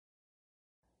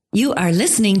You are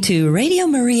listening to Radio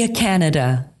Maria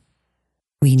Canada.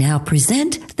 We now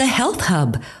present the Health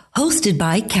Hub, hosted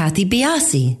by Kathy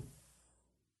Biasi.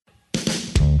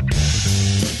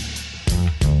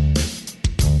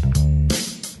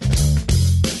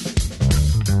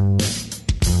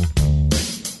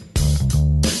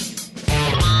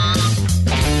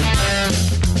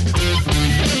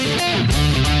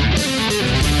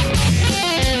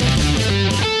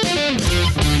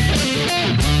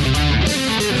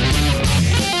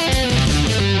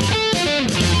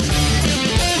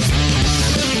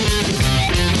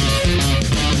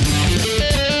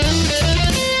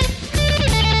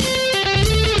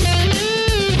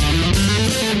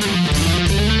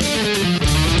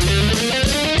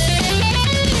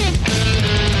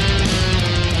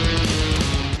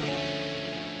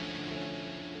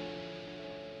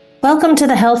 Welcome to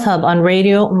the Health Hub on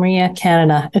Radio Maria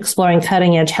Canada, exploring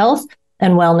cutting-edge health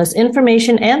and wellness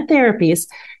information and therapies,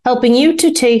 helping you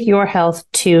to take your health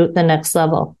to the next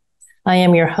level. I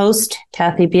am your host,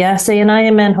 Kathy Biasi, and I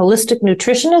am an holistic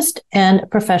nutritionist and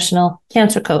professional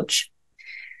cancer coach.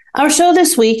 Our show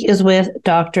this week is with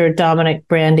Dr. Dominic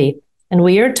Brandy, and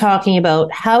we are talking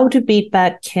about how to beat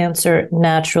back cancer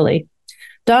naturally.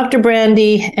 Dr.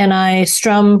 Brandy and I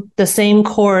strum the same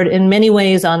chord in many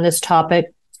ways on this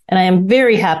topic, and I am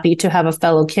very happy to have a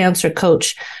fellow cancer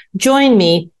coach join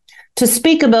me to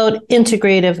speak about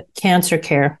integrative cancer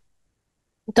care.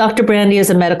 Dr. Brandy is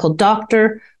a medical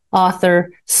doctor,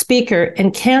 author, speaker,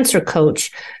 and cancer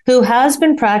coach who has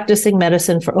been practicing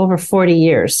medicine for over 40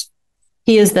 years.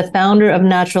 He is the founder of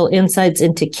Natural Insights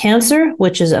into Cancer,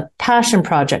 which is a passion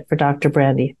project for Dr.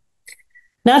 Brandy.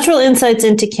 Natural Insights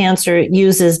into Cancer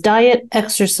uses diet,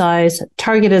 exercise,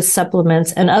 targeted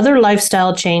supplements, and other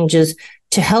lifestyle changes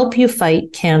to help you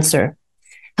fight cancer.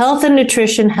 Health and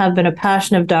nutrition have been a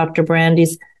passion of Dr.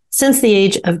 Brandy's since the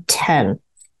age of 10.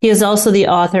 He is also the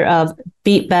author of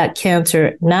Beat Back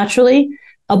Cancer Naturally,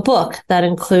 a book that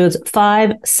includes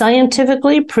 5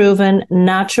 scientifically proven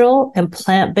natural and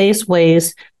plant-based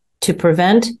ways to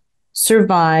prevent,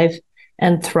 survive,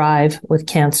 and thrive with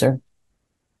cancer.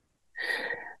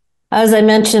 As I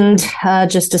mentioned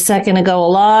just a second ago, a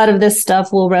lot of this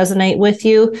stuff will resonate with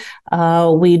you.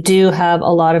 We do have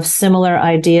a lot of similar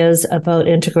ideas about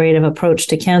integrative approach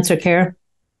to cancer care.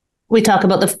 We talk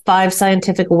about the 5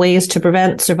 scientific ways to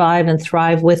prevent, survive, and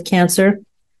thrive with cancer,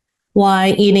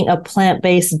 why eating a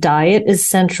plant-based diet is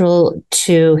central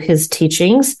to his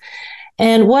teachings,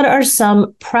 and what are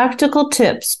some practical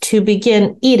tips to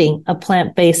begin eating a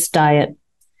plant-based diet.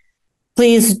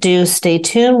 Please do stay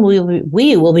tuned.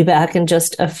 We will be back in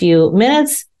just a few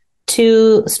minutes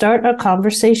to start our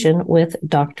conversation with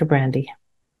Dr. Brandy.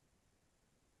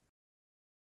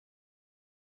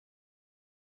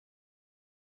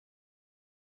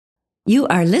 You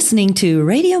are listening to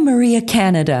Radio Maria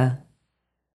Canada.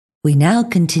 We now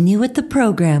continue with the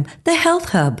program, The Health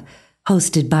Hub,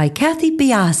 hosted by Kathy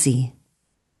Biasi.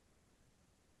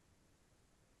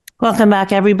 Welcome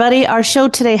back, everybody. Our show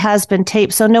today has been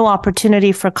taped, so no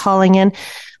opportunity for calling in.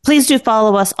 Please do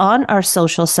follow us on our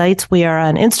social sites. We are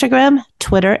on Instagram,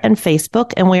 Twitter, and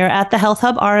Facebook, and we are at the Health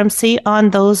Hub RMC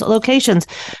on those locations.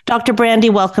 Dr.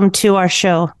 Brandy, welcome to our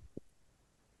show.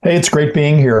 Hey, it's great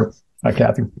being here. Hi,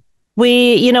 Kathy.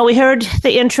 We heard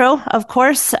the intro, of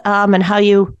course, and how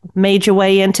you made your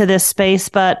way into this space,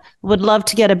 but would love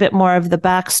to get a bit more of the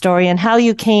backstory and how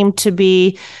you came to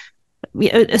be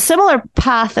a similar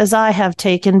path as I have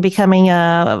taken, becoming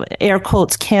a air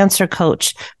quotes cancer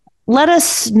coach. Let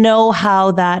us know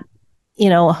how that,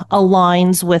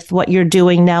 aligns with what you're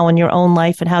doing now in your own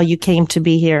life and how you came to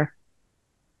be here.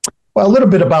 Well, a little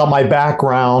bit about my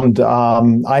background.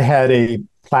 I had a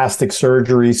plastic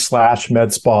surgery /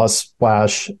 med spa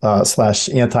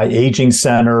 / anti-aging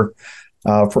center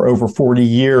for over 40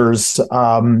 years.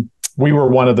 We were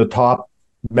one of the top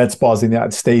med spas in the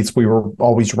United States. We were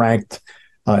always ranked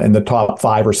in the top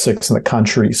 5 or 6 in the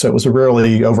country. So it was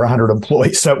really over 100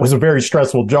 employees. So it was a very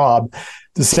stressful job,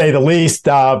 to say the least.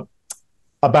 About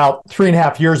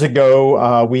 3.5 years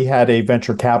ago, we had a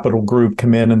venture capital group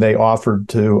come in and they offered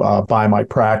to buy my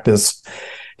practice.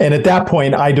 And at that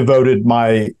point, I devoted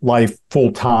my life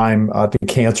full time to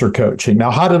cancer coaching. Now,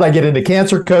 how did I get into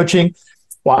cancer coaching?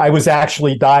 Well, I was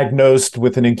actually diagnosed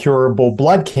with an incurable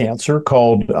blood cancer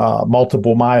called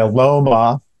multiple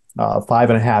myeloma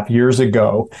 5.5 years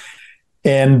ago.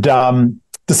 And to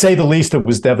say the least, it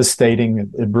was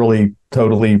devastating. It really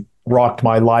totally rocked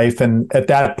my life. And at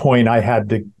that point, I had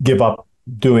to give up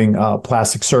doing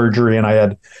plastic surgery. And I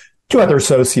had 2 other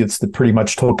associates that pretty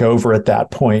much took over at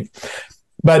that point.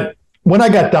 But when I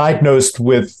got diagnosed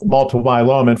with multiple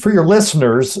myeloma, and for your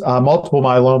listeners, multiple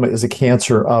myeloma is a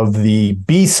cancer of the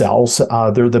B cells.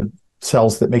 They're the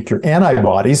cells that make your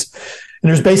antibodies. And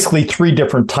there's basically three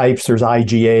different types. There's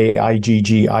IgA,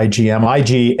 IgG, IgM.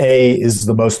 IgA is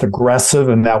the most aggressive,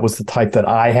 and that was the type that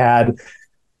I had.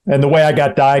 And the way I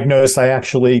got diagnosed, I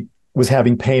actually was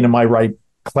having pain in my right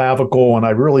clavicle, and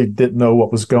I really didn't know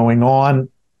what was going on.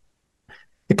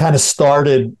 It kind of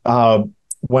started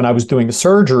when I was doing the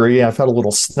surgery. I felt a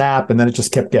little snap, and then it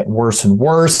just kept getting worse and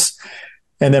worse.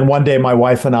 And then one day, my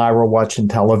wife and I were watching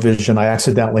television. I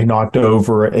accidentally knocked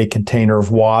over a container of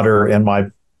water, and my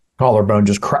collarbone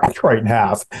just cracked right in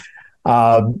half.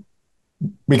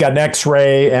 We got an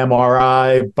X-ray,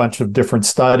 MRI, a bunch of different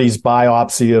studies,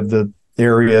 biopsy of the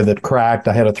area that cracked.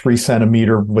 I had a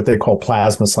 3-centimeter, what they call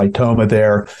plasmacytoma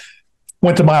there.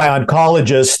 Went to my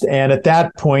oncologist, and at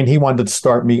that point, he wanted to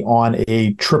start me on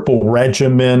a triple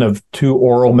regimen of 2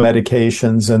 oral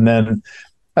medications and then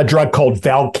a drug called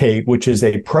Velcade, which is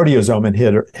a proteasome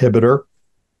inhibitor.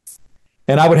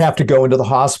 And I would have to go into the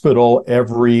hospital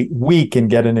every week and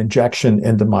get an injection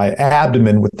into my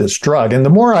abdomen with this drug. And the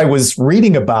more I was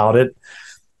reading about it,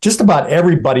 just about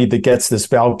everybody that gets this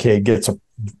Velcade gets a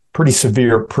pretty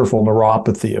severe peripheral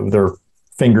neuropathy of their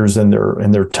fingers and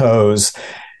their toes.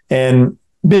 And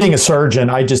being a surgeon,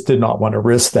 I just did not want to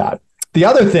risk that. The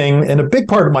other thing, and a big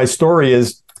part of my story,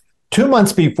 is 2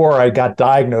 months before I got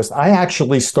diagnosed, I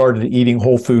actually started eating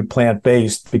whole food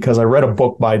plant-based because I read a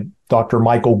book by Dr.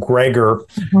 Michael Greger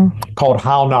called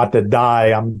How Not to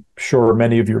Die. I'm sure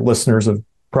many of your listeners have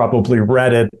probably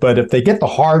read it, but if they get the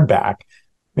hardback, I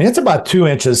mean, it's about 2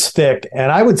 inches thick,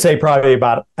 and I would say probably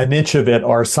about an inch of it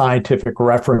are scientific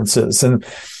references. And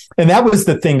that was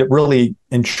the thing that really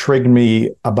intrigued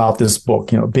me about this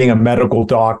book. You know, being a medical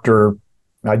doctor,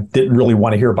 I didn't really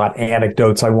want to hear about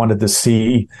anecdotes. I wanted to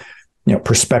see, you know,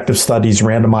 prospective studies,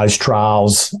 randomized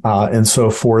trials, and so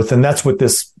forth. And that's what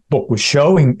this book was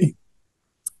showing me.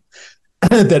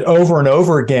 That over and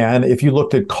over again, if you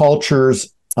looked at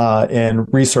cultures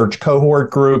and research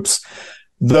cohort groups,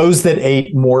 those that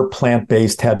ate more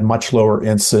plant-based had much lower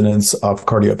incidence of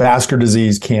cardiovascular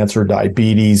disease, cancer,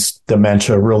 diabetes,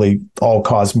 dementia, really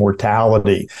all-cause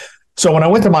mortality. So when I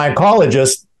went to my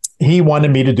oncologist, he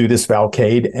wanted me to do this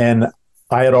Velcade, and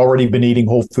I had already been eating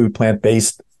whole food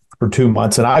plant-based for 2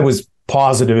 months, and I was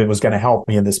positive it was going to help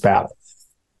me in this battle.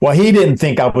 Well, he didn't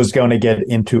think I was going to get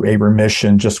into a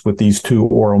remission just with these 2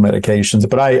 oral medications,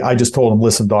 but I just told him,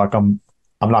 listen, doc, I'm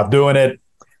not doing it.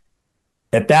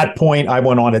 At that point, I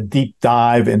went on a deep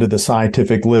dive into the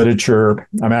scientific literature.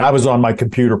 I mean, I was on my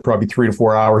computer probably 3 to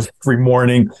 4 hours every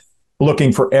morning,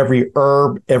 looking for every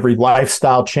herb, every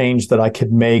lifestyle change that I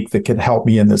could make that could help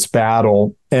me in this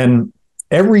battle. And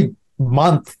every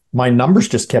month, my numbers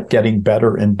just kept getting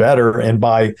better and better. And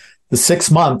by the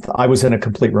 6th month, I was in a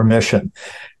complete remission.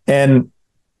 And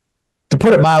to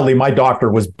put it mildly, my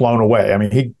doctor was blown away. I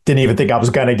mean, he didn't even think I was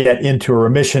going to get into a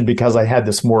remission because I had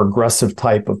this more aggressive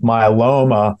type of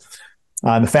myeloma.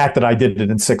 And the fact that I did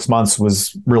it in 6 months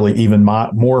was really even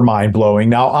more mind-blowing.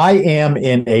 Now, I am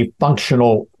in a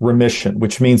functional remission,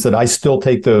 which means that I still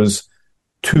take those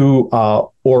 2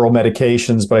 oral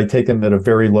medications, but I take them at a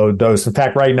very low dose. In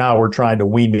fact, right now, we're trying to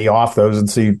wean me off those and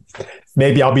see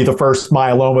maybe I'll be the first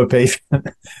myeloma patient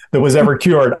that was ever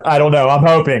cured. I don't know. I'm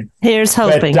hoping. Here's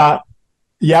hoping. But,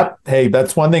 yep. Hey,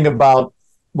 that's one thing about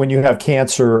when you have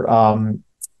cancer,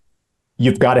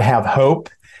 you've got to have hope.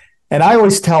 And I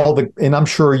always tell and I'm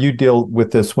sure you deal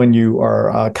with this when you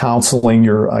are counseling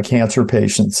your cancer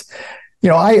patients. You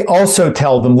know, I also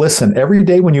tell them, listen, every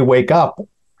day when you wake up,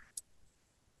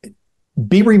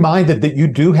 be reminded that you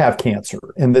do have cancer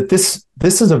and that this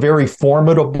is a very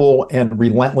formidable and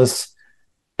relentless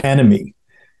enemy.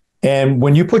 And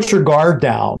when you put your guard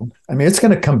down, I mean, it's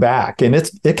going to come back, and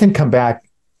it can come back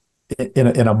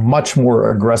in a much more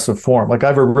aggressive form. Like I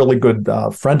have a really good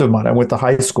friend of mine I went to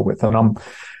high school with, and I'm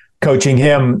coaching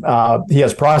him. He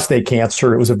has prostate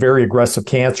cancer. It was a very aggressive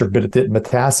cancer, but it didn't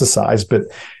metastasize. But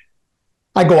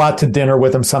I go out to dinner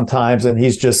with him sometimes, and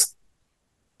he's just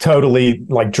totally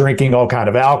like drinking all kind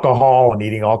of alcohol and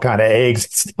eating all kind of eggs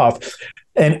and stuff.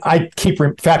 And I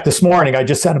in fact, this morning, I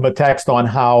just sent him a text on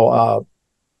how.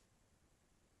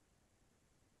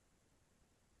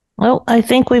 Well, I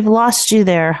think we've lost you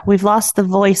there. We've lost the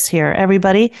voice here,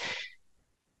 everybody.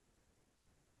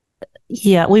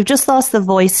 Yeah, we've just lost the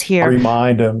voice here.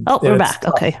 Remind him. Oh, we're back.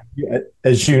 Tough. Okay.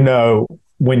 As you know,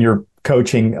 when you're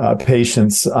coaching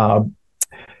patients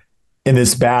in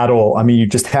this battle, I mean, you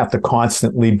just have to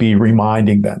constantly be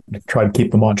reminding them to try to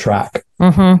keep them on track.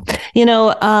 Mm-hmm. You know,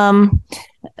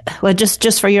 Well,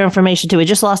 just for your information too, we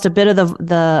just lost a bit of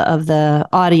the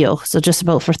audio, so just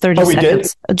about for 30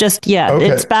 seconds. Okay.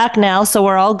 It's back now, so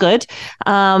we're all good.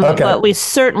 Okay. But we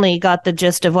certainly got the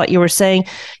gist of what you were saying.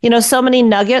 So many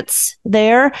nuggets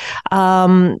there.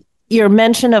 Your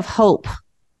mention of hope.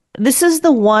 This is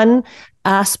the one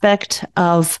aspect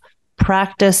of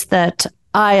practice that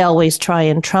I always try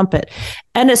and trumpet.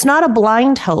 And it's not a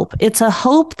blind hope. It's a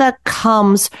hope that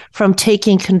comes from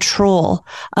taking control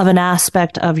of an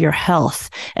aspect of your health.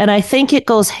 And I think it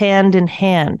goes hand in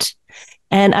hand.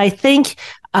 And I think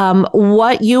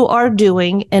what you are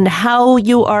doing and how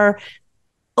you are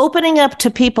opening up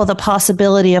to people the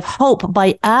possibility of hope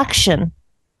by action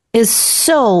is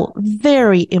so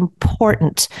very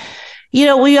important.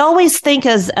 We always think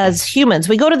as humans,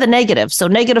 we go to the negative. So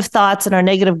negative thoughts and our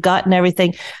negative gut and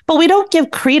everything, but we don't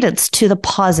give credence to the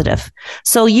positive.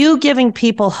 So you giving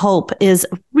people hope is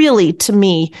really, to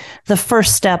me, the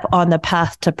first step on the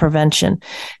path to prevention.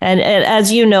 And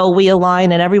as you know, we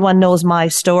align, and everyone knows my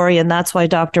story. And that's why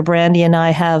Dr. Brandy and I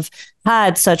have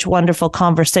had such wonderful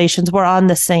conversations. We're on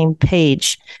the same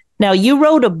page. Now, you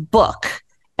wrote a book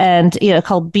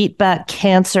called Beat Back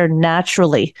Cancer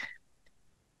Naturally.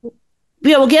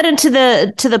 We'll get into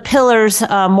the pillars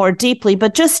more deeply,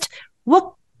 but just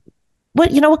what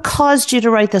caused you to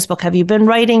write this book? Have you been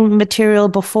writing material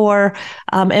before?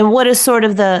 And what is sort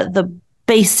of the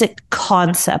basic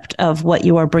concept of what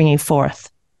you are bringing forth?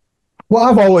 Well,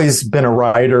 I've always been a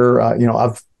writer.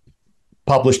 I've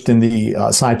published in the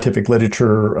scientific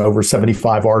literature over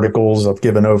 75 articles. I've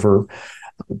given over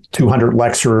 200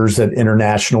 lectures at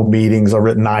international meetings. I've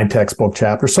written 9 textbook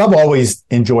chapters. So I've always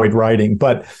enjoyed writing.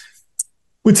 But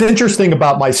what's interesting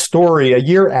about my story, a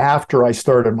year after I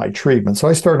started my treatment, so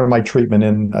I started my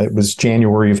treatment it was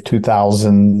January of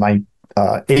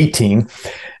 2018.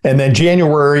 And then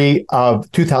January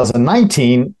of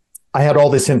 2019, I had all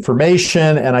this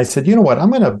information and I said, you know what, I'm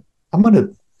going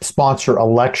to sponsor a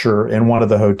lecture in one of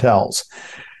the hotels.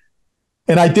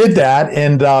 And I did that.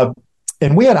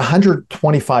 And we had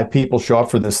 125 people show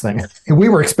up for this thing. And we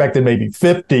were expecting maybe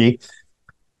 50.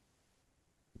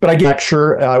 But I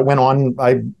went on,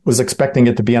 I was expecting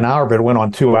it to be an hour, but it went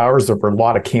on 2 hours. There were a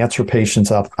lot of cancer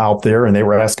patients out there, and they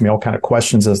were asking me all kind of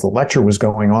questions as the lecture was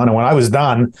going on. And when I was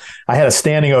done, I had a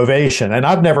standing ovation. And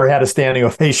I've never had a standing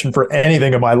ovation for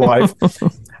anything in my life.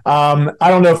 I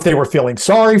don't know if they were feeling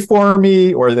sorry for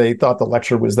me or they thought the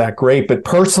lecture was that great. But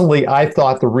personally, I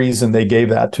thought the reason they gave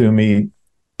that to me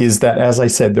is that, as I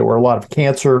said, there were a lot of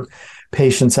cancer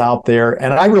patients out there.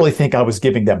 And I really think I was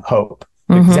giving them hope.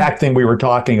 The exact thing we were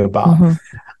talking about.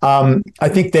 I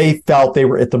think they felt they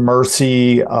were at the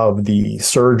mercy of the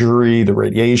surgery, the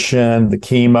radiation, the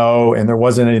chemo, and there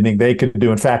wasn't anything they could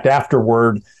do. In fact,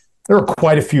 afterward, there were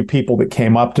quite a few people that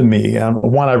came up to me. And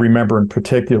one I remember in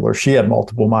particular, she had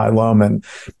multiple myeloma, and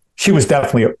she was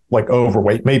definitely like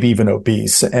overweight, maybe even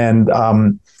obese. And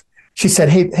she said,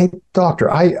 "Hey, doctor,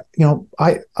 I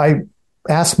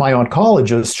asked my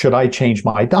oncologist, should I change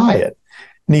my diet?"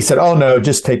 And he said, "Oh, no,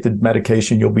 just take the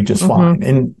medication. You'll be just fine."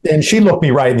 And she looked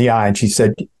me right in the eye and she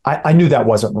said, I knew that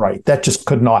wasn't right. That just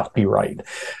could not be right.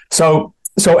 So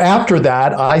after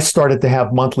that, I started to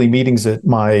have monthly meetings at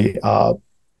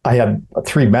I had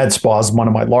 3 med spas, one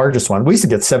of my largest ones. We used to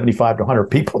get 75 to 100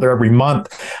 people there every month.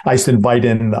 I used to invite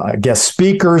in guest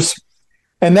speakers.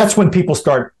 And that's when people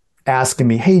start asking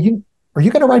me, "Hey, are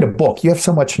you going to write a book? You have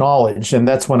so much knowledge." And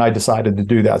that's when I decided to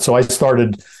do that. So I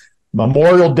started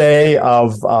Memorial Day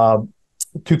of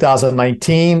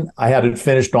 2019. I had it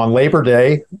finished on Labor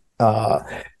Day.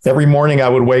 Every morning I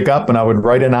would wake up and I would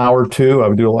write an hour or two. I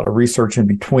would do a lot of research in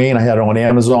between. I had it on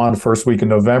Amazon the first week of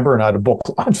November, and I had a book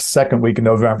launch the second week of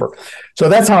November. So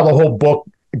that's how the whole book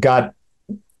got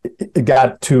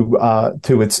to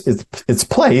its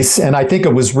place. And I think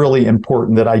it was really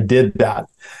important that I did that.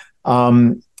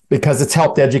 Because it's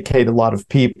helped educate a lot of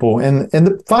people. And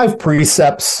the 5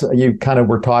 precepts, you kind of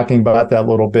were talking about that a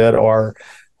little bit, are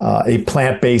a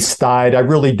plant-based diet. I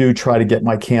really do try to get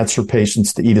my cancer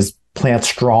patients to eat as plant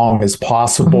strong as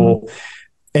possible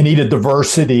and eat a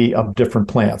diversity of different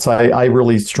plants. I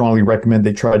really strongly recommend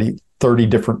they try to eat 30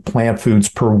 different plant foods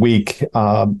per week.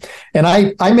 And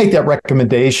I make that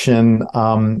recommendation.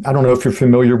 I don't know if you're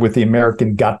familiar with the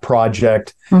American Gut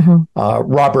Project.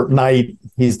 Robert Knight,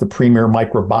 he's the premier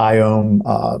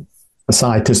microbiome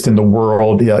scientist in the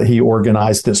world. He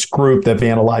organized this group that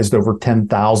analyzed over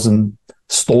 10,000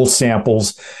 stool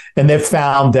samples, and they've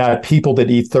found that people that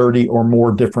eat 30 or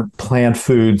more different plant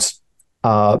foods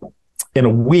in a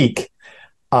week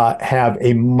have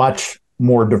a much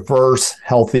more diverse,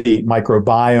 healthy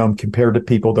microbiome compared to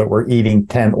people that were eating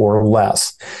 10 or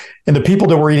less. And the people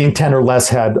that were eating 10 or less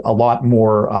had a lot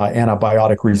more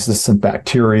antibiotic resistant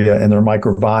bacteria in their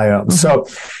microbiome. Mm-hmm. So,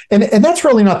 and that's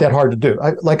really not that hard to do.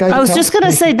 I was just going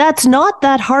to say, that's not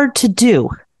that hard to do.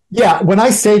 Yeah. When I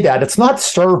say that, it's not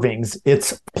servings,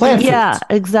 it's plant foods. Yeah,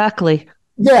 exactly.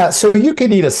 Yeah, so you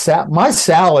could eat my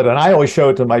salad, and I always show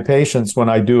it to my patients when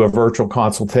I do a virtual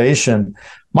consultation.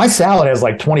 My salad has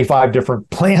like 25 different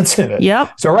plants in it.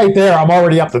 Yep. So right there, I'm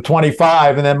already up to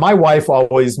 25. And then my wife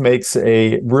always makes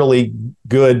a really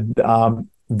good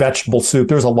vegetable soup.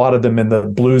 There's a lot of them in the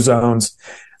Blue Zones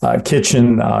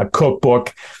kitchen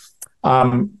cookbook.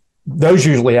 Those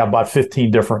usually have about 15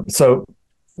 different.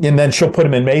 And then she'll put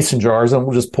them in mason jars, and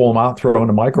we'll just pull them out, throw them in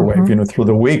the microwave, mm-hmm. Through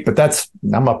the week. But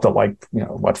I'm up to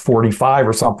 45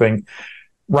 or something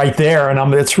right there.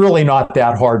 And it's really not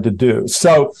that hard to do.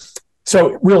 So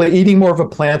really eating more of a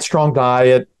plant-strong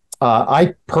diet.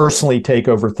 I personally take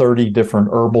over 30 different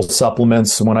herbal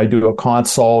supplements. When I do a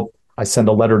consult, I send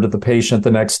a letter to the patient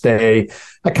the next day.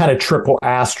 I kind of triple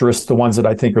asterisk the ones that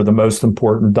I think are the most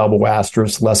important, double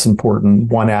asterisk, less important,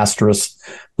 one asterisk,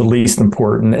 the least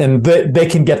important. And they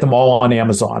can get them all on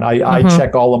Amazon. I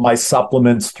check all of my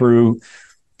supplements through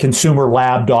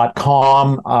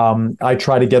consumerlab.com. I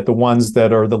try to get the ones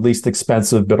that are the least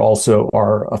expensive, but also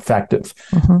are effective.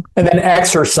 Mm-hmm. And then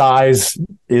exercise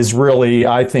is really,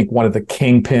 I think, one of the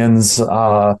kingpins.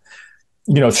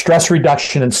 Stress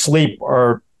reduction and sleep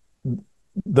are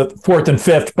the fourth and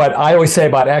fifth, but I always say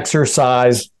about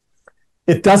exercise,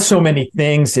 it does so many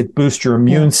things. It boosts your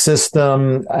immune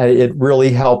system. It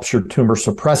really helps your tumor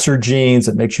suppressor genes.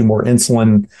 It makes you more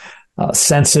insulin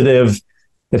sensitive.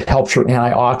 It helps your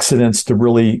antioxidants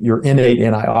your innate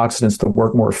antioxidants to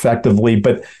work more effectively.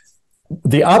 But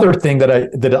the other thing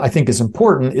that I think is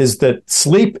important is that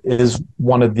sleep is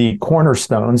one of the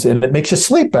cornerstones, and it makes you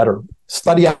sleep better.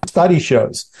 Study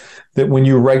shows that when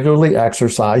you regularly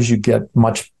exercise, you get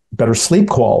much better sleep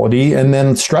quality. And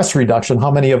then stress reduction.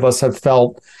 How many of us have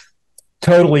felt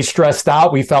totally stressed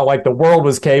out? We felt like the world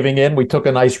was caving in. We took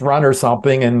a nice run or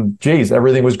something, and geez,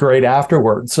 everything was great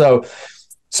afterwards. So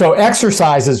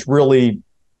exercise is really,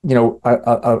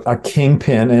 a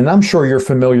kingpin. And I'm sure you're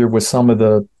familiar with some of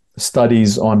the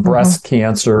studies on breast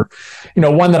cancer.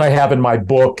 One that I have in my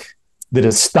book that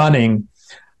is stunning.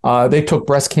 They took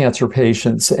breast cancer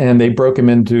patients and they broke them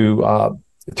into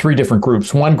 3 different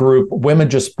groups. One group, women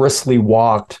just briskly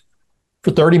walked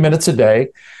for 30 minutes a day,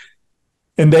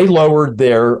 and they lowered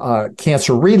their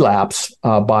cancer relapse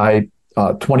by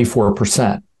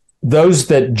 24%. Those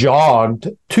that jogged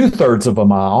 2/3 of a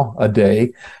mile a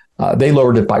day, they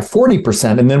lowered it by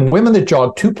 40%. And then women that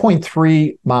jogged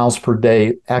 2.3 miles per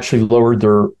day actually lowered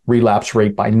their relapse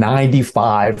rate by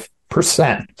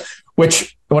 95%,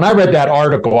 which when I read that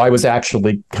article, I was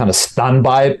actually kind of stunned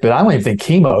by it, but I don't even think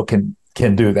chemo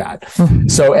can do that. Mm-hmm.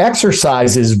 So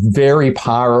exercise is very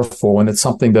powerful, and it's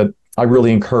something that I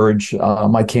really encourage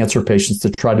my cancer patients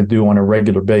to try to do on a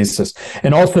regular basis,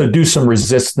 and also do some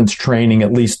resistance training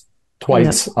at least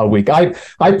twice a week. I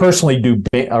personally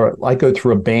I go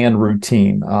through a band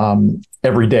routine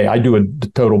every day. I do a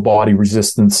total body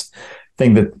resistance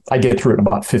thing that I get through in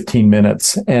about 15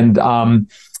 minutes. And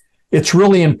it's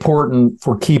really important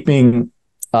for keeping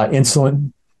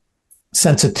insulin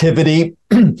sensitivity.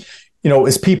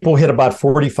 As people hit about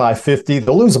 45, 50,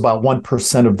 they'll lose about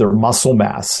 1% of their muscle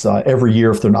mass every year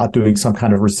if they're not doing some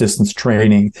kind of resistance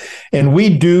training. And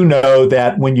we do know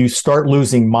that when you start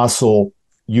losing muscle,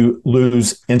 you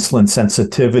lose insulin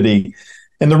sensitivity.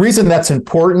 And the reason that's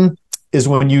important is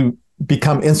when you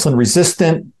become insulin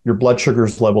resistant, your blood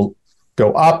sugars level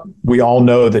go up. We all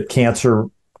know that cancer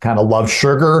kind of loves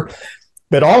sugar.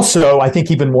 But also, I think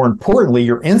even more importantly,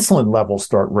 your insulin levels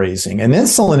start raising. And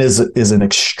insulin is an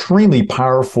extremely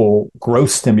powerful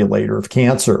growth stimulator of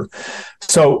cancer.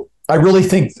 So I really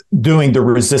think doing the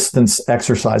resistance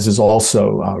exercise is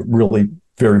also really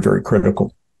very, very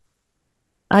critical.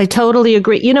 I totally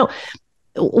agree.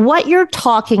 What you're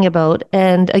talking about,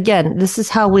 and again, this is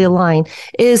how we align,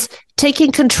 is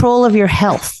taking control of your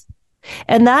health.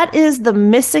 And that is the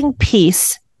missing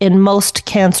piece in most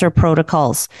cancer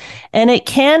protocols. And it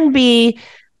can be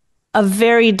a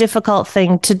very difficult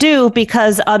thing to do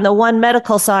because on the one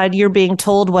medical side, you're being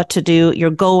told what to do, you're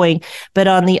going. But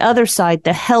on the other side,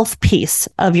 the health piece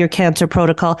of your cancer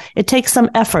protocol, it takes some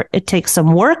effort. It takes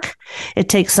some work. It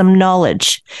takes some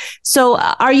knowledge. So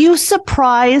are you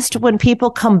surprised when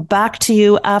people come back to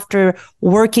you after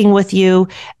working with you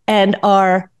and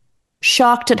are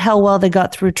shocked at how well they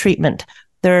got through treatment?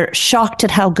 They're shocked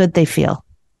at how good they feel.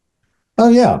 Oh,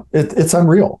 yeah. It's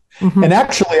unreal. Mm-hmm. And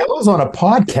actually, I was on a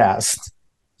podcast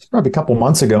probably a couple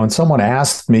months ago, and someone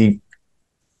asked me,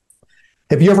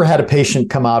 have you ever had a patient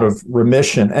come out of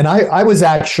remission? And I was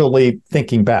actually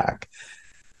thinking back.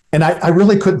 And I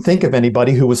really couldn't think of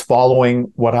anybody who was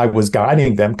following what I was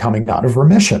guiding them coming out of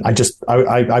remission. I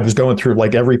was going through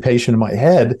like every patient in my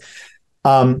head.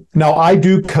 Now, I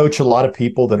do coach a lot of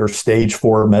people that are stage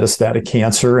 4 metastatic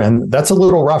cancer, and that's a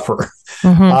little rougher.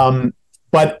 Mm-hmm.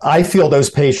 But I feel those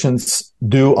patients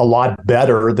do a lot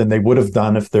better than they would have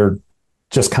done if they're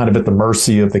just kind of at the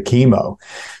mercy of the chemo.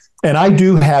 And I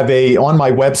do have on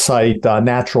my website,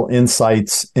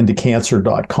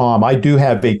 naturalinsightsintocancer.com, I do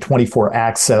have a 24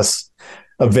 access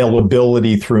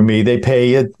availability through me. They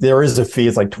pay it. There is a fee.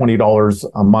 It's like $20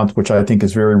 a month, which I think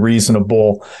is very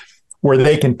reasonable, where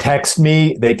they can text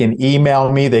me, they can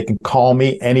email me, they can call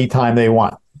me anytime they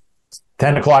want.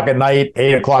 10 o'clock at night,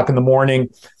 8 o'clock in the morning.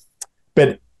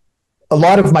 But a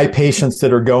lot of my patients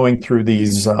that are going through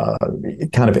these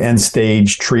kind of end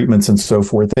stage treatments and so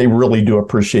forth, they really do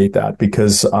appreciate that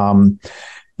because,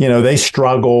 they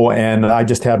struggle. And I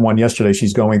just had one yesterday.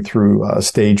 She's going through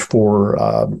stage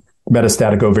 4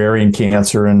 metastatic ovarian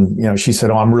cancer. And, she said,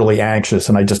 oh, I'm really anxious.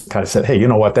 And I just kind of said, hey, you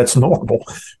know what? That's normal,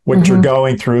 what mm-hmm. you're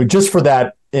going through, just for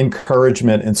that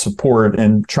encouragement and support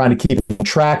and trying to keep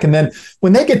track. And then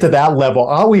when they get to that level,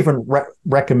 I'll even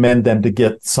recommend them to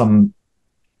get some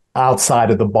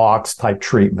outside of the box type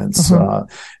treatments.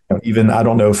 Mm-hmm. Even, I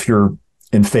don't know if you're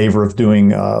in favor of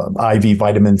doing IV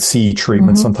vitamin C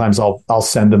treatment. Mm-hmm. Sometimes I'll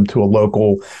send them to a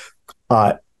local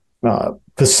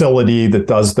facility that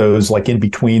does those like in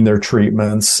between their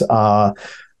treatments,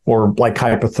 or like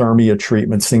hypothermia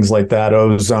treatments, things like that,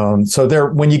 ozone. So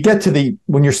when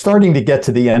you're starting to get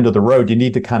to the end of the road, you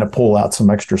need to kind of pull out some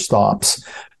extra stops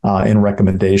in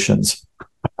recommendations.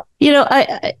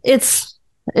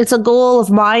 It's a goal of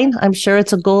mine. I'm sure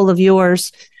it's a goal of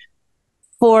yours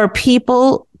for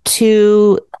people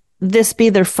to this be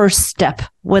their first step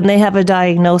when they have a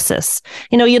diagnosis.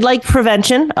 You'd like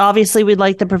prevention. Obviously, we'd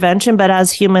like the prevention, but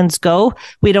as humans go,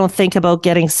 we don't think about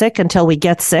getting sick until we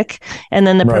get sick. And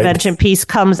then the prevention piece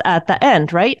comes at the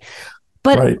end, right?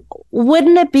 But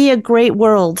wouldn't it be a great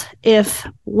world if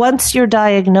once you're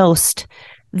diagnosed,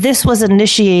 this was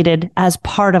initiated as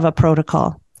part of a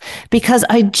protocol? Because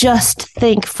I just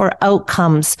think for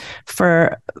outcomes,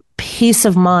 for peace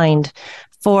of mind,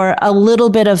 for a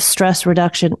little bit of stress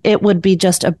reduction, it would be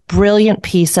just a brilliant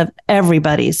piece of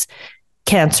everybody's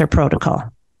cancer protocol.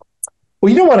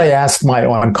 Well, you know what I asked my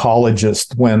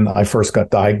oncologist when I first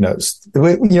got diagnosed?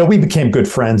 We became good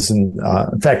friends. And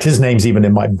in fact, his name's even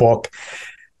in my book.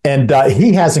 And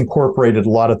he has incorporated a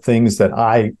lot of things that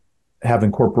I have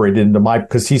incorporated into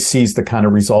because he sees the kind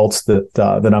of results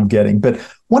that I'm getting. But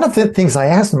one of the things I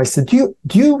asked him, I said, do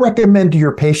you recommend to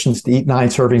your patients to eat 9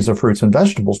 servings of fruits and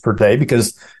vegetables per day?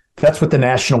 Because that's what the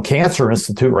National Cancer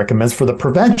Institute recommends for the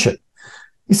prevention.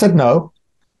 He said, no.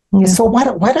 Yeah. So why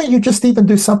don't you just even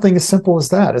do something as simple as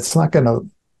that? It's not going to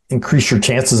increase your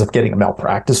chances of getting a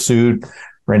malpractice suit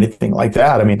or anything like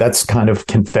that. I mean, that's kind of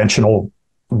conventional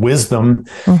wisdom.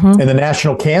 Mm-hmm. And the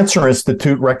National Cancer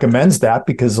Institute recommends that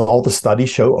because all the studies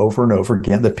show over and over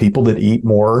again that people that eat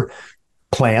more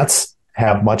plants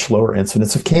have much lower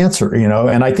incidence of cancer,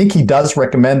 and I think he does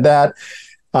recommend that.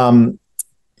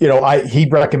 He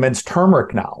recommends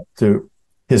turmeric now to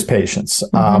his patients.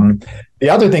 Mm-hmm. The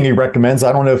other thing he recommends,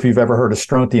 I don't know if you've ever heard of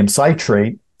strontium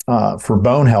citrate for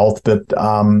bone health, but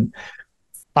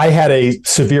I had a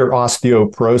severe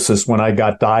osteoporosis when I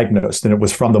got diagnosed, and it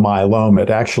was from the myeloma. It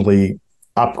actually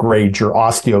upgrades your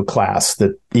osteoclasts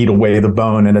that eat away the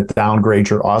bone, and it downgrades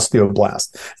your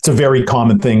osteoblast. It's a very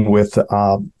common thing with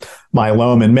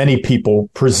myeloma, and many people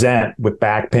present with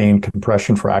back pain,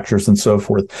 compression fractures, and so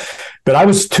forth. But I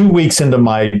was 2 weeks into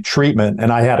my treatment,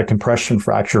 and I had a compression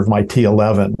fracture of my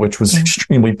T11, which was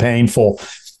extremely painful.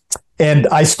 And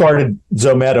I started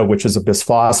Zometa, which is a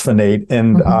bisphosphonate,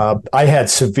 and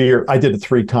I did it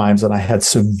 3 times, and I had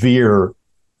severe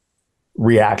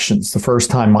reactions. The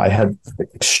first time I had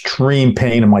extreme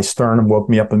pain in my sternum, woke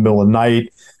me up in the middle of the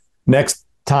night. Next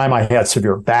time I had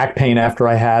severe back pain after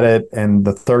I had it. And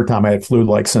the third time I had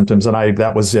flu-like symptoms, and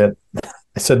that was it.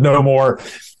 I said, no more.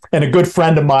 And a good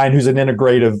friend of mine who's an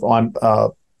integrative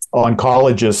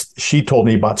oncologist, she told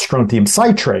me about strontium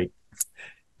citrate.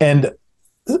 And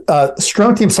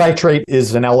strontium citrate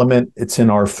is an element. It's in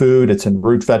our food. It's in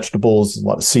root vegetables, a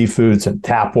lot of seafoods, and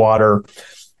tap water.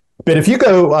 But if you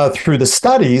go through the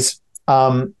studies,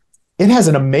 it has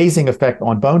an amazing effect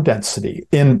on bone density.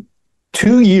 In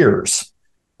 2 years,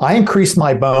 I increased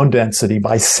my bone density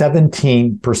by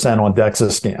 17% on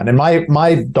DEXA scan. And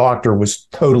my doctor was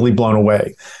totally blown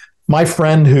away. My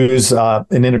friend who's an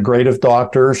integrative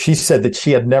doctor, she said that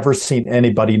she had never seen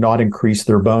anybody not increase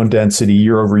their bone density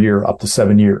year over year up to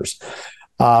 7 years.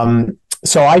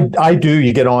 So I do.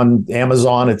 You get on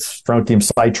Amazon, it's strontium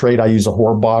citrate. I use a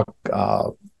Horbach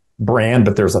brand,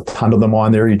 but there's a ton of them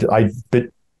on there.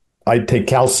 I take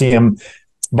calcium,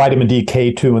 vitamin D,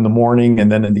 K2 in the morning, and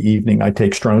then in the evening I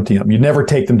take strontium. You never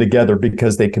take them together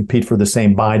because they compete for the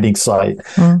same binding site.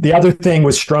 The other thing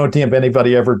with strontium, if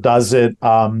anybody ever does it,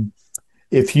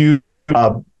 if you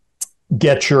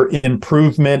get your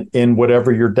improvement in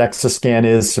whatever your DEXA scan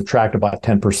is, subtract about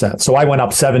 10%. So I went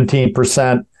up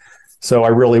 17%. So I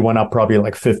really went up probably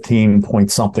like 15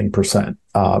 point something percent,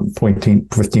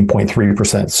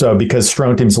 15.3%. So because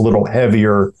strontium is a little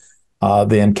heavier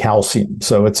than calcium.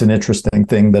 So it's an interesting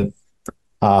thing that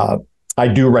I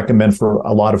do recommend for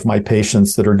a lot of my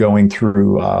patients that are going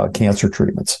through cancer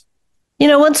treatments. You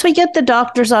know, once we get the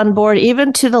doctors on board,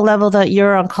 even to the level that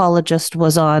your oncologist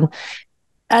was on,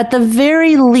 at the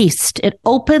very least, it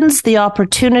opens the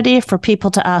opportunity for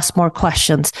people to ask more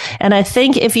questions. And I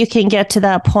think if you can get to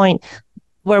that point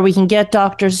where we can get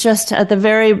doctors just at the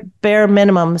very bare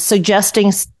minimum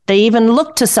suggesting they even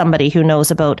look to somebody who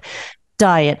knows about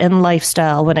diet and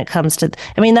lifestyle when it comes to,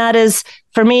 I mean, that is,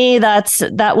 for me,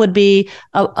 that would be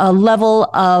a level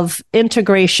of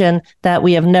integration that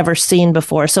we have never seen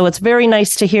before. So it's very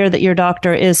nice to hear that your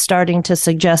doctor is starting to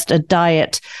suggest a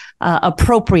diet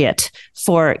appropriate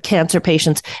for cancer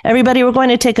patients. Everybody, we're going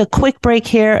to take a quick break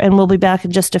here and we'll be back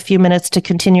in just a few minutes to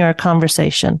continue our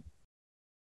conversation.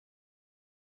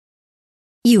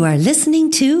 You are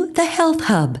listening to The Health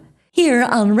Hub here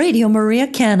on Radio Maria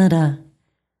Canada.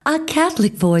 A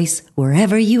Catholic voice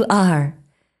wherever you are.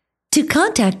 To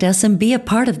contact us and be a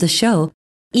part of the show,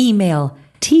 email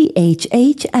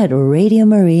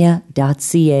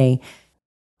thh@radiomaria.ca.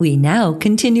 We now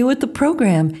continue with the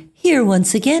program. Here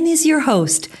once again is your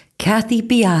host, Kathy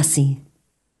Biasi.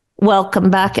 Welcome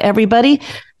back, everybody.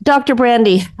 Dr.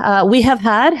 Brandy, we have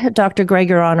had Dr.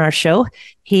 Greger on our show.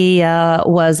 He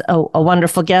was a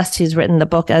wonderful guest. He's written the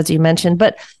book, as you mentioned.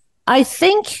 But I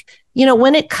think, you know,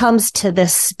 when it comes to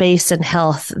this space and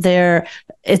health,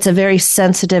 it's a very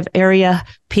sensitive area.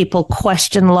 People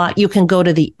question a lot. You can go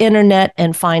to the internet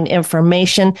and find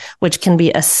information, which can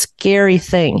be a scary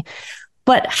thing.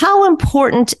 But how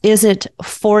important is it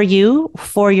for you,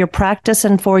 for your practice,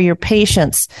 and for your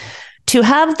patients to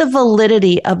have the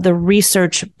validity of the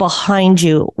research behind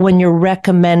you when you're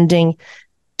recommending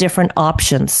different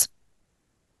options?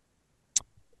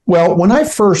 Well, when I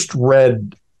first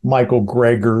read Michael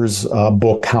Greger's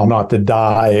book, How Not to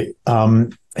Die,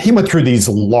 he went through these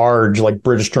large, like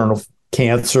British Journal of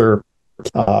Cancer,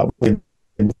 with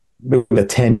a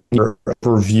 10-year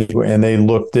review, and they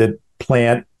looked at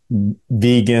plant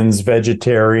vegans,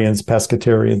 vegetarians,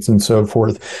 pescatarians, and so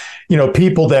forth. You know,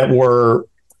 people that were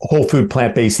whole food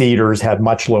plant-based eaters had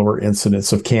much lower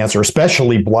incidence of cancer,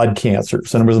 especially blood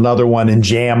cancers. And there was another one in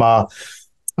JAMA.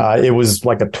 It was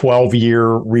like a 12-year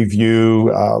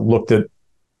review, looked at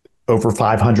over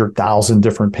 500,000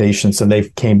 different patients, and they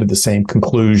came to the same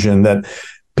conclusion that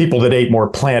people that ate more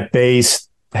plant-based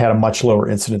had a much lower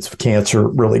incidence of cancer,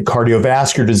 really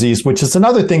cardiovascular disease, which is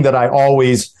another thing that I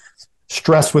always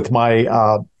stress with my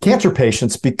cancer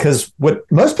patients, because what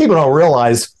most people don't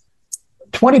realize,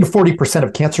 20 to 40%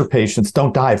 of cancer patients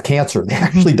don't die of cancer. They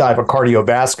actually die of a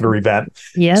cardiovascular event.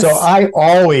 Yes. So I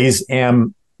always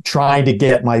am trying to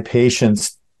get my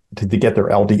patients to get their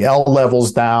LDL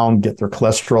levels down, get their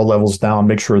cholesterol levels down,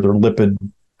 make sure their lipid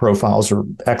profiles are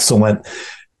excellent,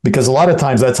 because a lot of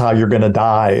times that's how you're going to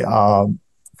die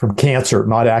from cancer,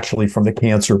 not actually from the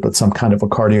cancer, but some kind of a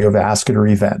cardiovascular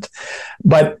event.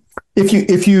 But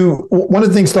if you, one of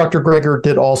the things Dr. Greger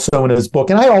did also in his book,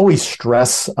 and I always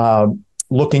stress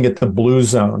looking at the blue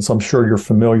zones. I'm sure you're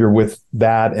familiar with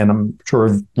that, and I'm sure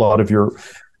a lot of your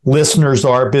listeners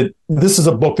are, but this is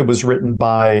a book that was written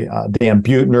by Dan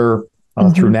Buettner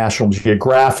through National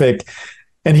Geographic.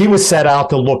 And he was set out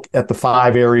to look at the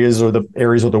 5 areas, or the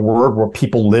areas of the world where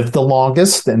people live the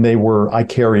longest. And they were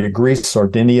Icaria, Greece,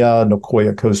 Sardinia,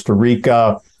 Nicoya, Costa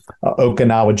Rica,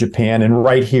 Okinawa, Japan, and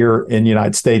right here in the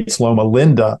United States, Loma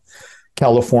Linda,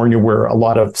 California, where a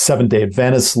lot of Seventh-day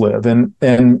Adventists live. And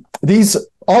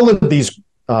all of these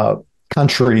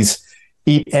countries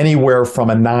eat anywhere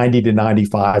from a 90 to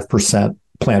 95%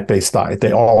 plant-based diet.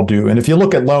 They all do. And if you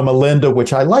look at Loma Linda,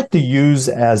 which I like to use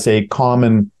as a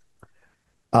common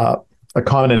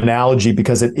analogy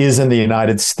because it is in the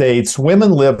United States,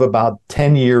 women live about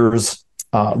 10 years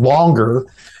longer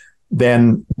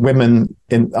than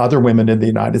other women in the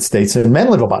United States, and men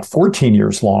live about 14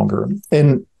 years longer.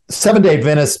 And 7-day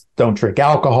Adventists don't drink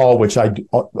alcohol, which I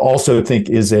also think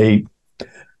is it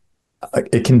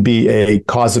can be a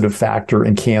causative factor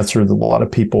in cancer that a lot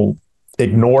of people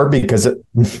ignore because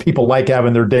people like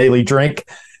having their daily drink.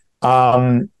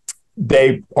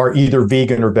 They are either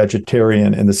vegan or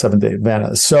vegetarian in the 7-day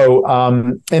Adventists. So,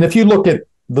 and if you look at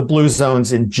the blue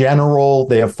zones in general,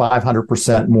 they have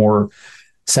 500% more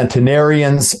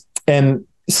centenarians. And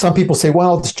some people say,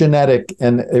 well, it's genetic.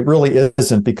 And it really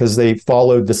isn't, because they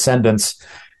follow descendants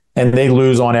and they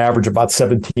lose on average about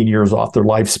 17 years off their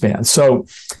lifespan. So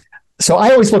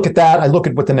I always look at that. I look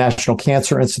at what the National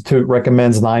Cancer Institute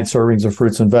recommends, 9 servings of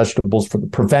fruits and vegetables for the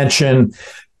prevention.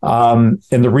 And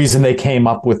the reason they came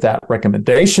up with that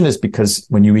recommendation is because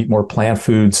when you eat more plant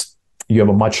foods, you have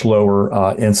a much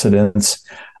lower incidence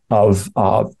of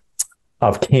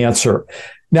cancer.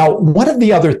 Now, one of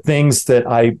the other things that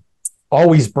I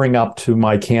always bring up to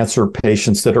my cancer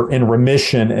patients that are in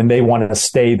remission and they want to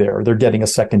stay there, they're getting a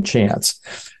second chance.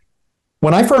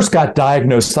 When I first got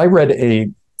diagnosed, I read a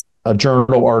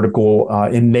journal article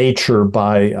in Nature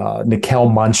by Mikhail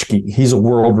Munchki. He's a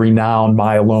world-renowned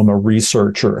myeloma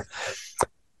researcher.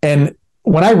 And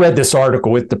when I read this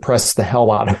article, it depressed the hell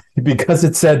out of me, because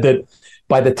it said that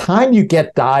by the time you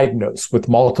get diagnosed with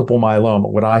multiple myeloma,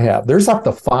 what I have, there's up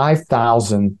to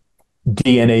 5,000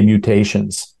 DNA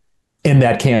mutations in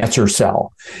that cancer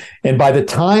cell. And by the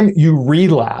time you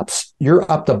relapse,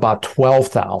 you're up to about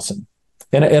 12,000.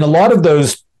 And a lot of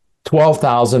those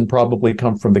 12,000 probably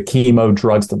come from the chemo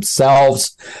drugs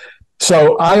themselves.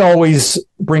 So I always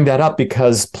bring that up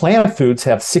because plant foods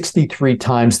have 63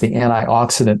 times the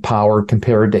antioxidant power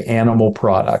compared to animal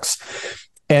products.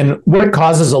 And what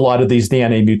causes a lot of these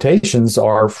DNA mutations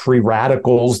are free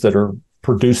radicals that are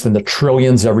produced in the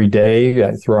trillions every day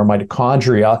through our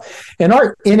mitochondria. And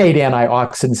our innate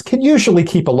antioxidants can usually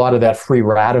keep a lot of that free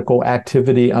radical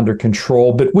activity under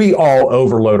control, but we all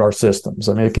overload our systems.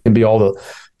 I mean, it can be all the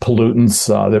pollutants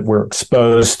that we're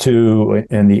exposed to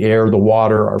in the air, the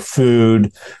water, our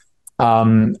food,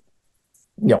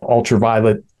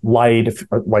 ultraviolet light,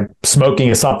 like smoking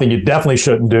is something you definitely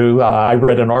shouldn't do. I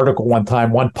read an article one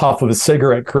time, one puff of a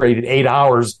cigarette created 8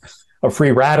 hours of free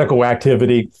radical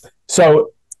activity. So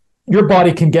your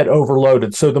body can get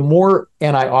overloaded. So the more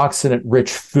antioxidant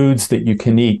rich foods that you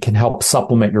can eat can help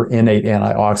supplement your innate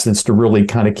antioxidants to really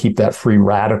kind of keep that free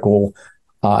radical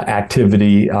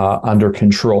activity under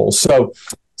control. So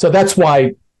that's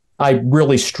why I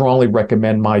really strongly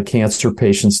recommend my cancer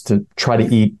patients to try to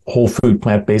eat whole food,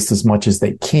 plant-based as much as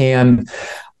they can.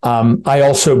 I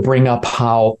also bring up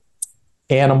how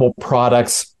animal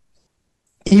products,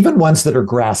 even ones that are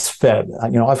grass-fed,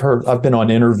 I've been on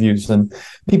interviews and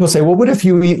people say, well, what if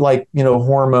you eat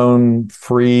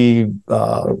hormone-free,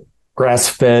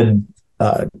 grass-fed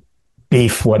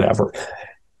beef, whatever?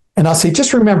 And I'll say,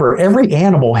 just remember, every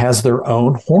animal has their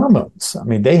own hormones. I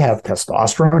mean, they have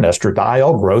testosterone,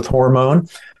 estradiol, growth hormone.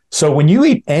 So when you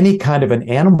eat any kind of an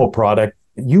animal product,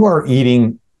 you are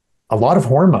eating a lot of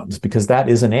hormones because that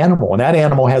is an animal. And that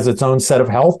animal has its own set of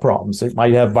health problems. It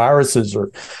might have viruses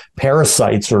or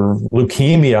parasites or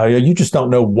leukemia. You just don't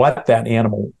know what that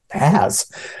animal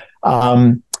has.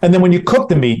 And then when you cook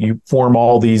the meat, you form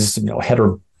all these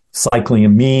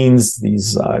heterocycliamines,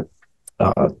 these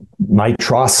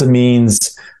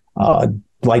nitrosamines,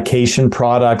 glycation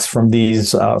products from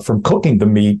cooking the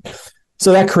meat.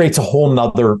 So that creates a whole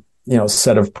nother,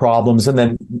 set of problems. And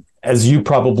then, as you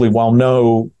probably well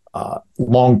know,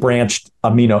 long branched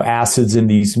amino acids in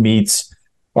these meats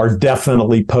are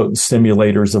definitely potent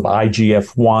stimulators of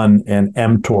IGF-1 and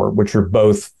mTOR, which are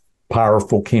both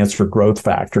powerful cancer growth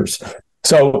factors.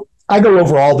 So I go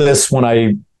over all this when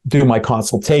I do my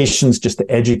consultations, just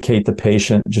to educate the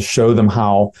patient, just show them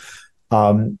how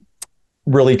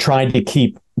really trying to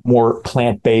keep more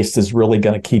plant-based is really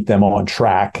going to keep them on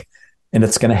track. And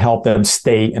it's going to help them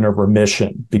stay in a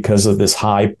remission because of this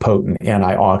high potent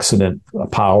antioxidant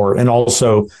power. And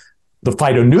also the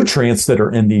phytonutrients that are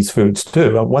in these foods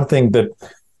too. One thing that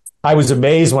I was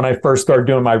amazed when I first started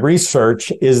doing my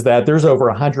research is that there's over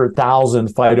 100,000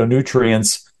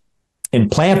 phytonutrients in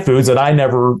plant foods that I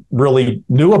never really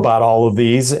knew about all of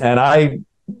these. And I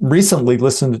recently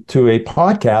listened to a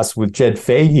podcast with Jed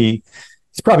Fahey.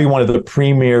 He's probably one of the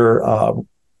premier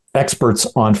experts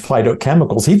on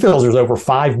phytochemicals. He feels there's over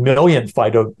 5 million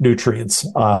phytonutrients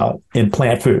in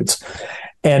plant foods.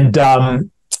 And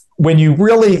when you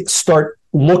really start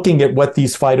looking at what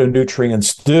these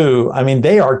phytonutrients do, I mean,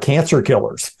 they are cancer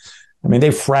killers. I mean,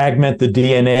 they fragment the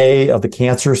DNA of the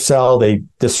cancer cell. They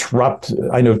disrupt,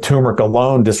 I know turmeric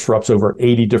alone disrupts over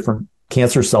 80 different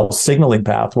cancer cell signaling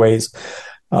pathways.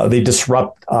 They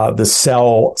disrupt the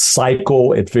cell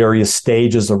cycle at various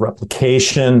stages of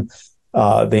replication.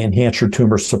 They enhance your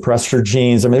tumor suppressor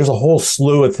genes. I mean, there's a whole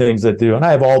slew of things that do, and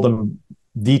I have all of them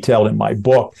detailed in my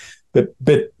book. But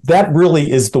that really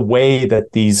is the way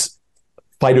that these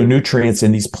phytonutrients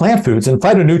in these plant foods, and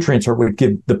phytonutrients are what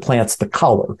give the plants the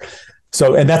color.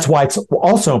 So, and that's why it's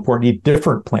also important to eat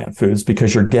different plant foods,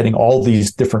 because you're getting all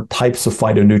these different types of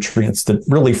phytonutrients that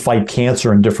really fight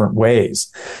cancer in different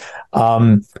ways.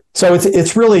 So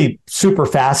it's really super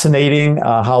fascinating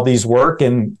how these work.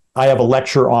 And I have a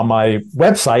lecture on my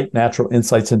website, Natural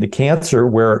Insights into Cancer,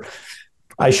 where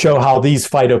I show how these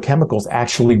phytochemicals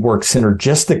actually work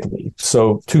synergistically.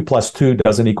 So 2 + 2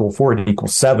 doesn't equal 4, it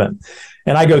equals 7.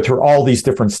 And I go through all these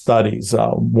different studies.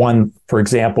 One, for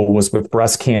example, was with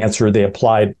breast cancer. They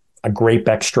applied a grape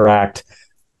extract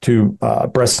to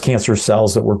breast cancer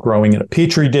cells that were growing in a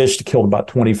petri dish to kill about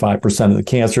 25% of the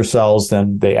cancer cells.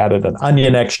 Then they added an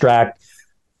onion extract,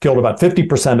 killed about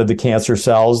 50% of the cancer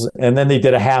cells. And then they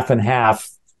did a half and half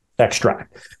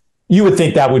extract. You would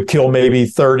think that would kill maybe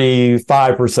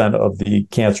 35% of the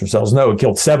cancer cells. No, it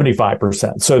killed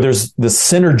 75%. So there's this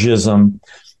synergism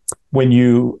when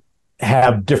you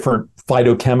have different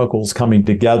phytochemicals coming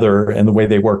together and the way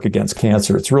they work against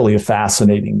cancer. It's really a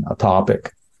fascinating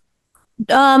topic.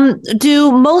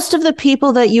 Do most of the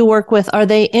people that you work with, are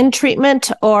they in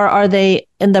treatment or are they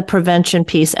in the prevention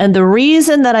piece? And the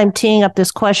reason that I'm teeing up this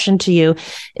question to you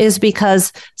is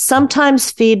because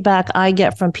sometimes feedback I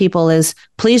get from people is,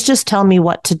 please just tell me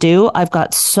what to do. I've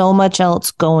got so much else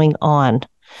going on.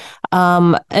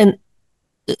 And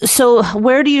so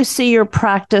where do you see your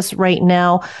practice right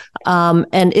now?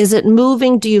 And is it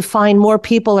moving? Do you find more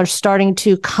people are starting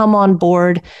to come on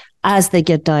board as they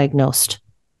get diagnosed?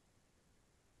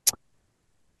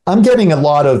 I'm getting a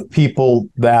lot of people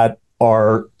that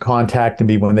are contacting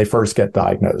me when they first get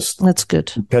diagnosed. That's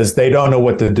good. Because they don't know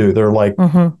what to do. They're like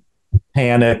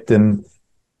panicked and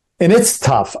it's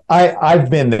tough. I've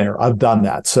been there. I've done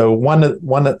that. So one,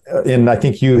 and I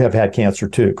think you have had cancer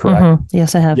too, correct?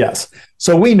 Yes, I have. Yes.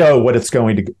 So we know what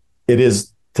it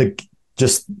is to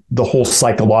just the whole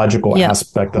psychological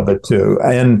aspect of it too.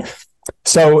 And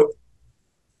so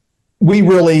we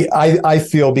really, I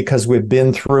feel, because we've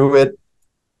been through it,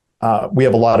 we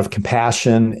have a lot of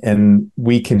compassion and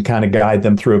we can kind of guide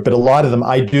them through it. But a lot of them,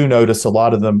 I do notice a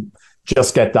lot of them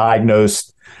just get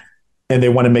diagnosed and they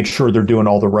want to make sure they're doing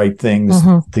all the right things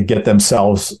to get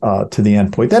themselves to the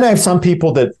end point. Then I have some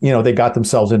people that, they got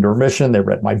themselves into remission. They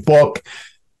read my book.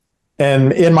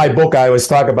 And in my book, I always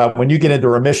talk about when you get into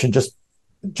remission, just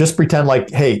pretend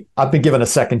like, hey, I've been given a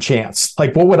second chance.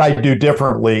 Like, what would I do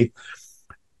differently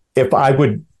if I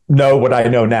would know what I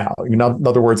know now? In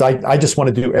other words, I just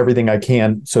want to do everything I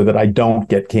can so that I don't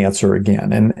get cancer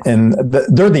again. And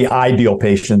they're the ideal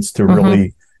patients to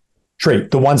really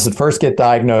treat. The ones that first get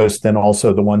diagnosed, and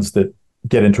also the ones that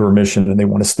get into remission and they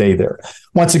want to stay there.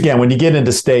 Once again, when you get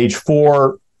into stage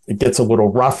 4, it gets a little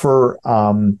rougher.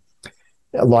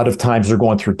 A lot of times they're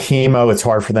going through chemo. It's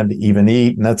hard for them to even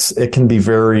eat. And it can be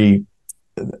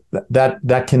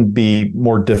that can be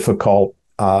more difficult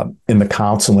in the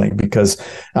counseling, because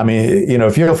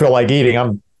if you don't feel like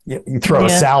eating, you throw a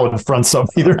salad in front of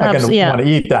somebody, they're not going to want to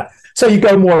eat that. So you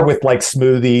go more with like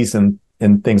smoothies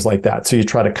and things like that. So you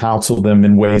try to counsel them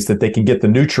in ways that they can get the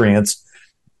nutrients,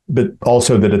 but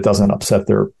also that it doesn't upset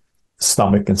their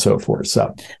stomach and so forth.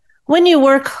 So when you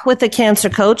work with a cancer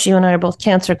coach, you and I are both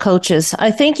cancer coaches,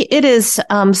 I think it is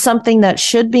something that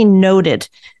should be noted,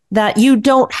 that you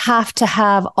don't have to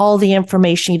have all the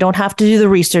information. You don't have to do the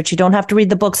research. You don't have to read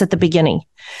the books at the beginning.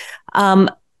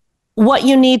 What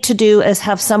you need to do is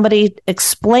have somebody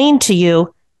explain to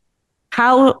you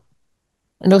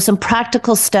some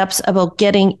practical steps about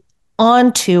getting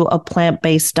onto a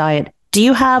plant-based diet. Do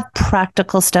you have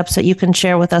practical steps that you can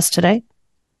share with us today?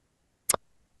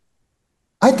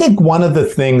 I think one of the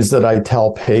things that I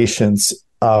tell patients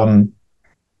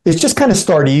is just kind of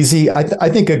start easy. I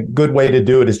think a good way to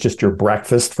do it is just your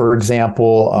breakfast, for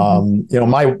example.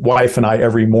 My wife and I,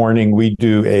 every morning, we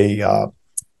do a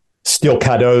steel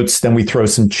cut oats. Then we throw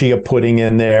some chia pudding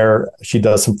in there. She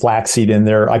does some flaxseed in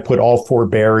there. I put all 4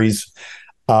 berries.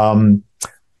 One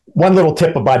little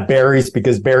tip about berries,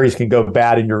 because berries can go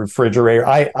bad in your refrigerator.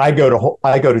 I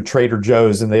go to Trader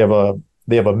Joe's and they have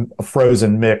a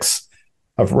frozen mix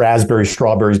of raspberries,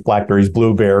 strawberries, blackberries,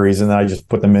 blueberries, and then I just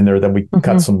put them in there. Then we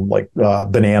cut some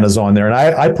bananas on there, and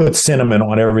I put cinnamon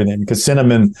on everything, because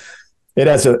cinnamon it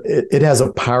has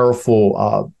a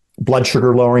powerful blood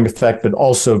sugar lowering effect, but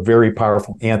also very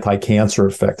powerful anti-cancer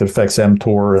effect. It affects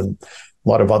mTOR and a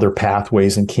lot of other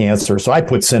pathways in cancer. So I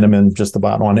put cinnamon just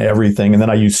about on everything, and then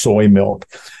I use soy milk.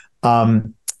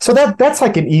 So that's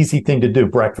like an easy thing to do,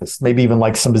 breakfast. Maybe even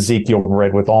like some Ezekiel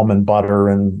bread with almond butter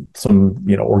and some,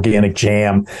 organic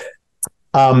jam.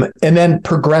 And then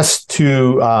progress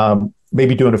to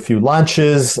maybe doing a few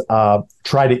lunches. I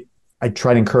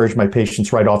try to encourage my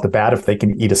patients right off the bat if they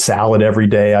can eat a salad every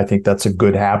day. I think that's a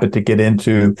good habit to get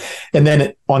into. And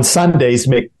then on Sundays,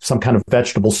 make some kind of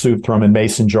vegetable soup, throw them in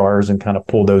mason jars and kind of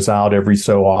pull those out every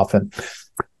so often.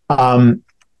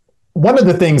 One of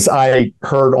the things I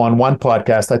heard on one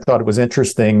podcast, I thought it was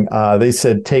interesting. They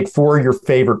said, take 4 of your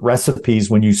favorite recipes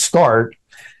when you start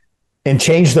and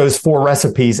change those 4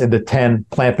 recipes into 10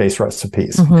 plant-based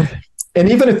recipes. Mm-hmm. And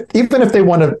even if they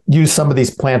want to use some of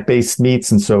these plant-based meats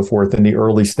and so forth in the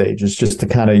early stages, just to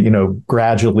kind of,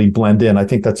 gradually blend in, I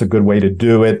think that's a good way to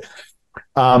do it.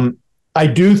 I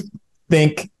do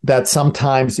think that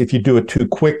sometimes if you do it too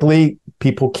quickly,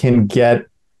 people can get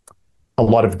a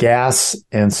lot of gas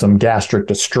and some gastric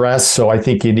distress. So I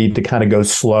think you need to kind of go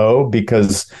slow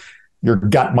because your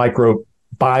gut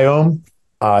microbiome,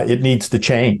 it needs to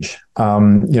change.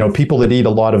 People that eat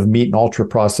a lot of meat and ultra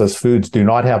processed foods do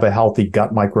not have a healthy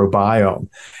gut microbiome.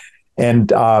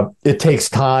 And it takes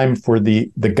time for the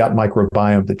gut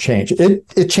microbiome to change.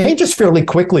 It changes fairly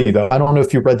quickly, though. I don't know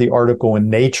if you read the article in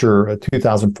Nature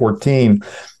 2014,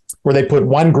 where they put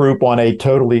one group on a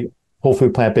totally whole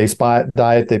food plant-based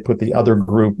diet. They put the other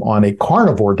group on a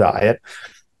carnivore diet.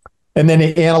 And then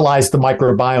they analyzed the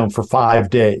microbiome for 5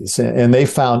 days. And they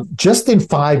found just in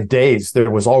 5 days,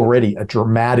 there was already a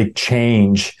dramatic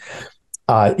change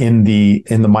in the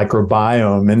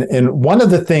microbiome. And one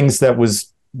of the things that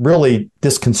was really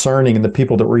disconcerting in the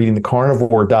people that were eating the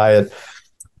carnivore diet,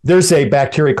 there's a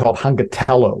bacteria called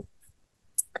Hungetello,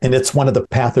 and it's one of the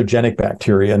pathogenic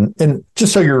bacteria. And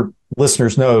just so your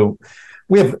listeners know,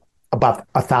 we have about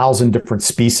 1,000 different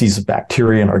species of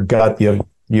bacteria in our gut.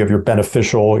 You have your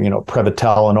beneficial,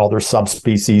 Prevotella and all their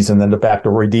subspecies, and then the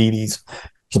Bacteroidetes.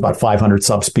 There's about 500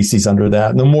 subspecies under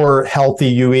that. And the more healthy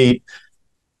you eat,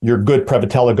 your good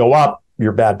Prevotella go up,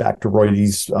 your bad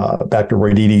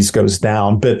Bacteroidetes goes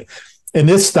down. But in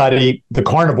this study, the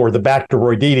carnivore, the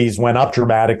Bacteroidetes went up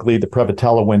dramatically, the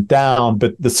Prevotella went down.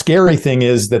 But the scary thing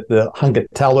is that the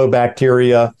Hungetello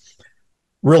bacteria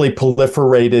really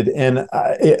proliferated. And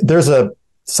there's a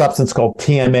substance called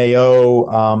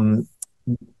TMAO.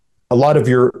 A lot of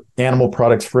your animal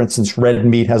products, for instance, red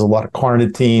meat has a lot of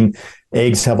carnitine,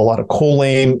 eggs have a lot of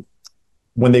choline.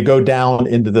 When they go down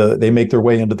they make their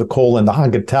way into the colon, the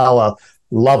Hungetella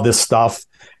love this stuff,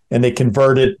 and they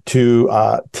convert it to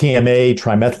TMA,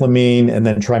 trimethylamine, and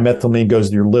then trimethylamine goes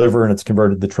to your liver and it's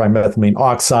converted to trimethylamine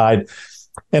oxide.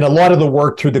 And a lot of the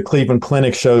work through the Cleveland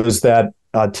Clinic shows that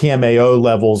TMAO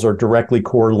levels are directly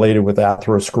correlated with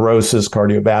atherosclerosis,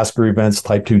 cardiovascular events,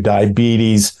 type 2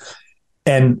 diabetes.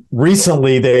 And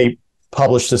recently they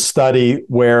published a study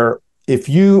where if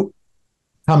you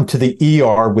come to the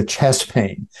ER with chest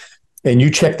pain and you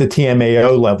check the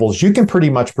TMAO levels, you can pretty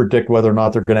much predict whether or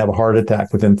not they're going to have a heart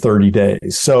attack within 30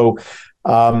 days. So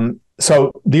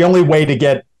the only way to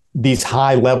get these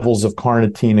high levels of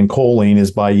carnitine and choline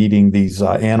is by eating these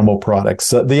animal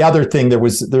products. The other thing,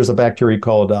 there's a bacteria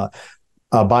called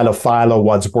Bilophila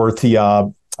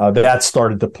wadsworthia that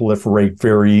started to proliferate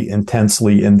very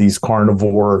intensely in these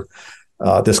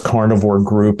this carnivore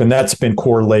group, and that's been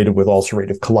correlated with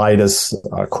ulcerative colitis,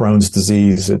 Crohn's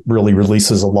disease. It really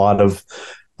releases a lot of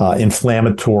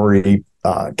inflammatory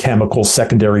chemicals,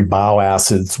 secondary bile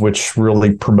acids, which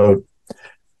really promote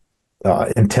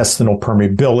intestinal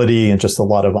permeability and just a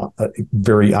lot of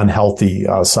very unhealthy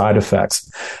side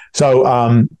effects.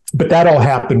 So, but that all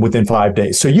happened within 5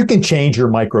 days. So you can change your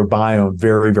microbiome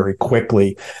very, very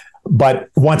quickly. But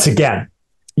once again,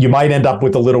 you might end up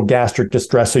with a little gastric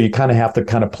distress. So you kind of have to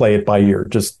kind of play it by ear,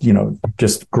 just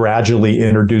gradually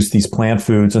introduce these plant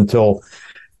foods until,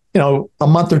 a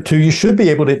month or two, you should be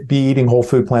able to be eating whole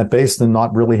food plant-based and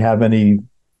not really have any,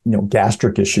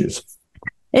 gastric issues.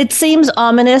 It seems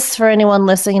ominous for anyone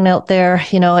listening out there,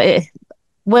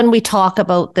 when we talk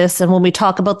about this and when we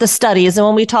talk about the studies and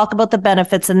when we talk about the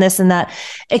benefits and this and that,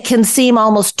 it can seem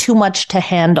almost too much to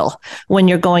handle when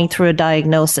you're going through a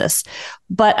diagnosis.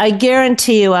 But I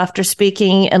guarantee you, after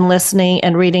speaking and listening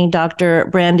and reading Dr.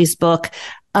 Brandy's book,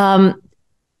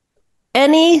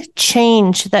 any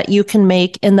change that you can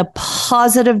make in the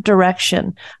positive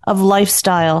direction of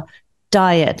lifestyle,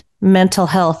 diet, mental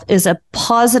health is a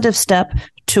positive step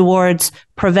towards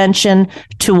prevention,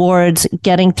 towards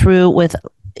getting through with,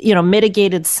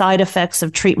 mitigated side effects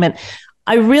of treatment.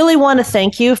 I really want to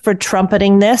thank you for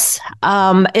trumpeting this.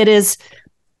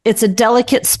 It's a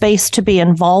delicate space to be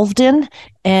involved in,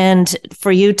 and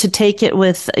for you to take it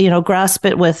with, grasp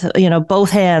it with, both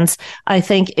hands, I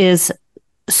think is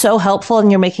so helpful,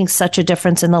 and you're making such a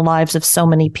difference in the lives of so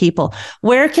many people.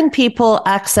 Where can people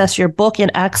access your book and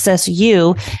access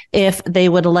you if they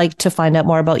would like to find out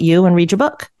more about you and read your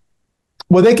book?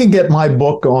 Well, they can get my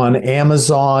book on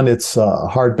Amazon. It's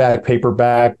hardback,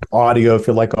 paperback, audio, if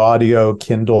you like audio,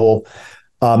 Kindle.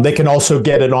 They can also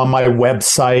get it on my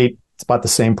website. It's about the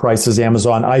same price as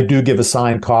Amazon. I do give a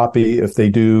signed copy if they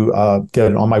do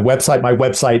get it on my website. My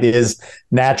website is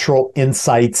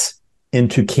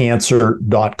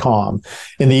naturalinsightsintocancer.com.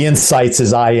 And the insights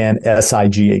is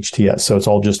INSIGHTS. So it's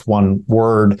all just one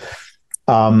word.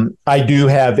 I do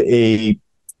have a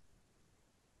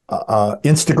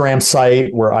Instagram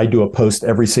site where I do a post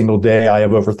every single day. I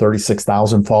have over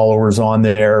 36,000 followers on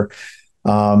there.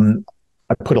 I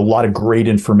put a lot of great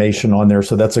information on there,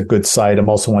 so that's a good site. I'm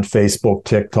also on Facebook,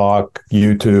 TikTok,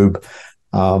 YouTube,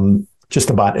 just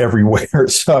about everywhere.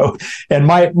 So, and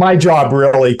my job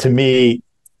really, to me,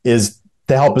 is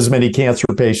to help as many cancer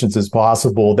patients as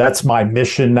possible. That's my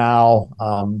mission now.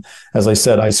 As I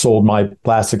said, I sold my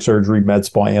plastic surgery, med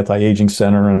spa, anti-aging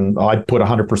center, and I put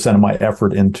 100% of my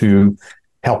effort into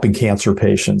helping cancer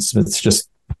patients. It's just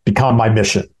become my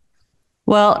mission.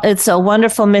 Well, it's a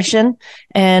wonderful mission,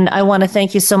 and I want to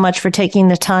thank you so much for taking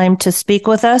the time to speak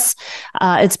with us.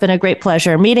 It's been a great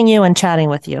pleasure meeting you and chatting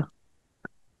with you.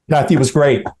 Kathy, it was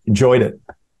great. Enjoyed it.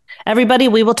 Everybody,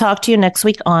 we will talk to you next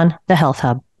week on The Health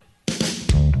Hub.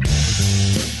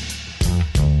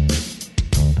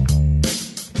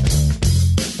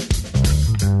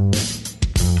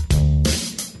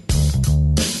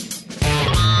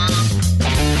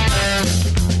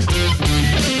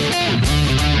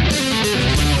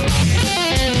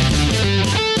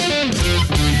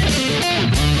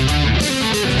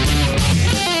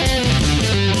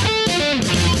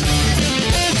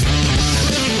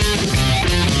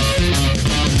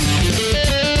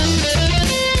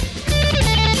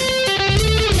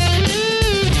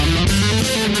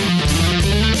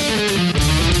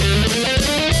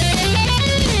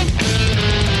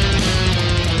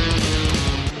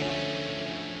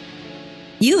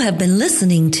 You have been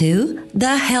listening to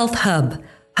The Health Hub,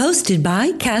 hosted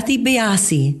by Kathy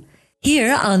Biasi,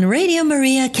 here on Radio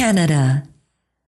Maria Canada.